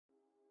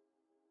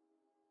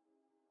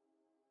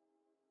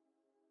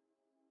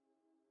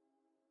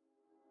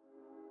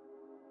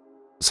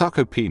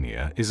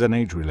Sarcopenia is an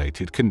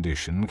age-related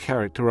condition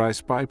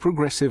characterized by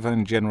progressive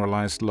and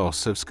generalized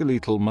loss of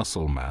skeletal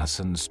muscle mass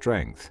and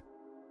strength,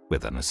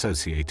 with an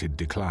associated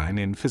decline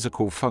in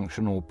physical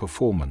functional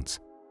performance,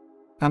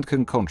 and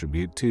can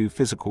contribute to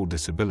physical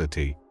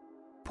disability,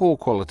 poor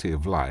quality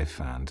of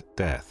life, and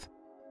death.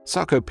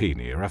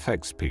 Sarcopenia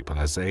affects people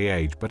as they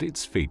age, but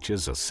its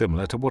features are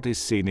similar to what is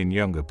seen in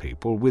younger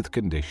people with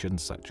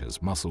conditions such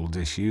as muscle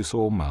disuse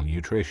or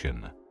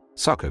malnutrition.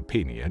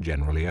 Sarcopenia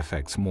generally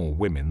affects more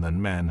women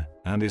than men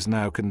and is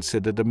now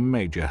considered a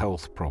major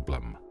health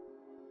problem.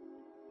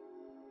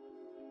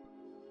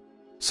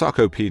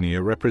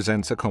 Sarcopenia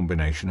represents a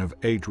combination of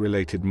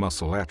age-related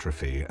muscle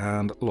atrophy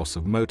and loss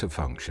of motor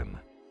function.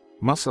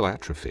 Muscle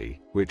atrophy,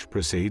 which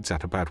proceeds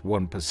at about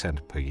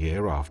 1% per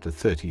year after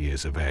 30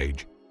 years of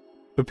age,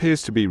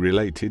 appears to be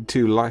related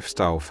to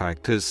lifestyle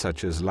factors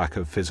such as lack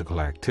of physical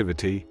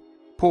activity,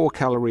 poor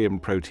calorie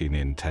and protein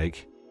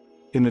intake,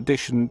 in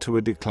addition to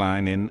a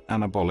decline in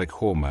anabolic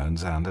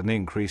hormones and an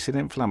increase in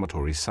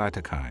inflammatory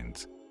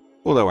cytokines.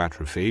 Although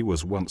atrophy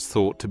was once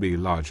thought to be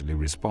largely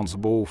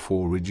responsible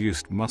for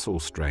reduced muscle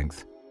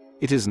strength,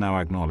 it is now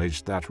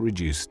acknowledged that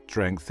reduced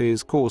strength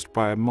is caused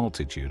by a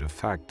multitude of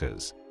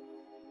factors.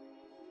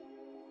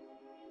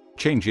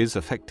 Changes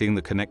affecting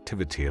the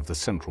connectivity of the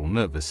central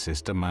nervous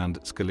system and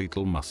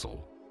skeletal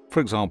muscle, for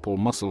example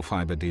muscle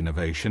fiber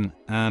denervation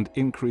and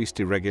increased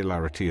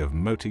irregularity of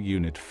motor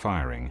unit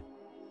firing,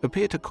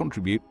 appear to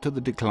contribute to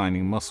the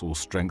declining muscle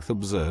strength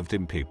observed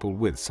in people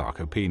with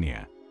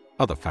sarcopenia.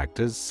 Other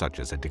factors, such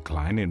as a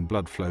decline in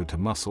blood flow to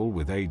muscle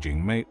with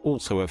aging, may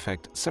also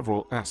affect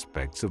several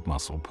aspects of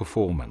muscle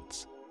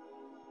performance.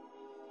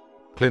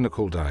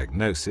 Clinical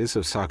diagnosis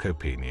of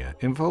sarcopenia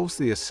involves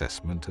the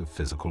assessment of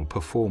physical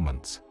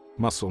performance,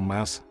 muscle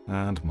mass,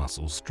 and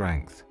muscle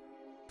strength.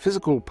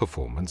 Physical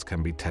performance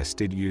can be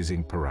tested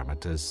using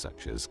parameters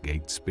such as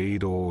gait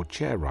speed or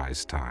chair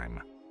rise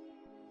time.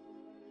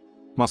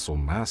 Muscle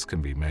mass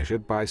can be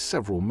measured by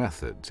several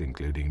methods,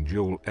 including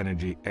dual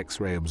energy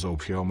X-ray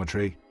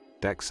absorptiometry,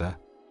 DEXA,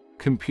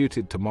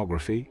 computed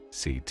tomography,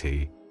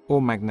 CT,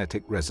 or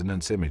magnetic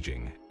resonance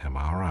imaging,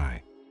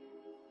 MRI.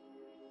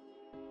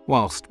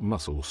 Whilst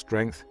muscle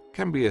strength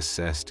can be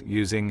assessed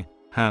using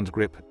hand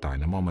grip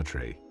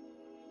dynamometry.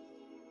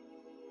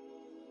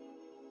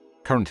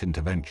 Current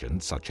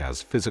interventions such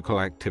as physical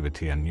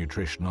activity and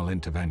nutritional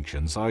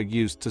interventions are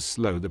used to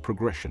slow the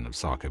progression of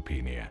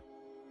sarcopenia.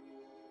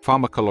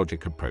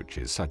 Pharmacologic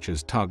approaches such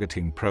as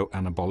targeting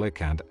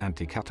pro-anabolic and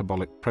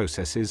anti-catabolic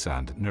processes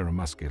and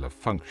neuromuscular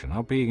function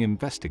are being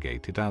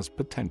investigated as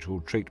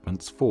potential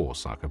treatments for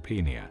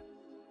sarcopenia.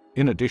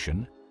 In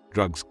addition,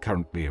 drugs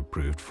currently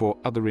approved for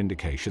other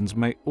indications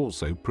may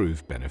also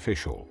prove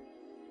beneficial.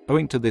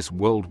 Owing to this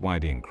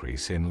worldwide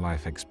increase in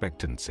life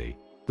expectancy,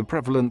 the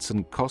prevalence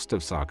and cost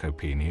of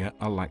sarcopenia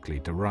are likely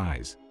to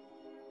rise.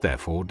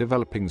 Therefore,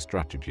 developing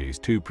strategies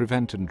to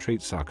prevent and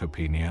treat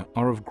sarcopenia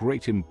are of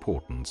great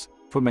importance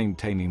for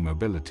maintaining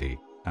mobility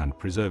and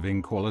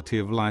preserving quality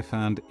of life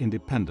and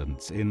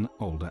independence in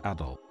older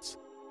adults.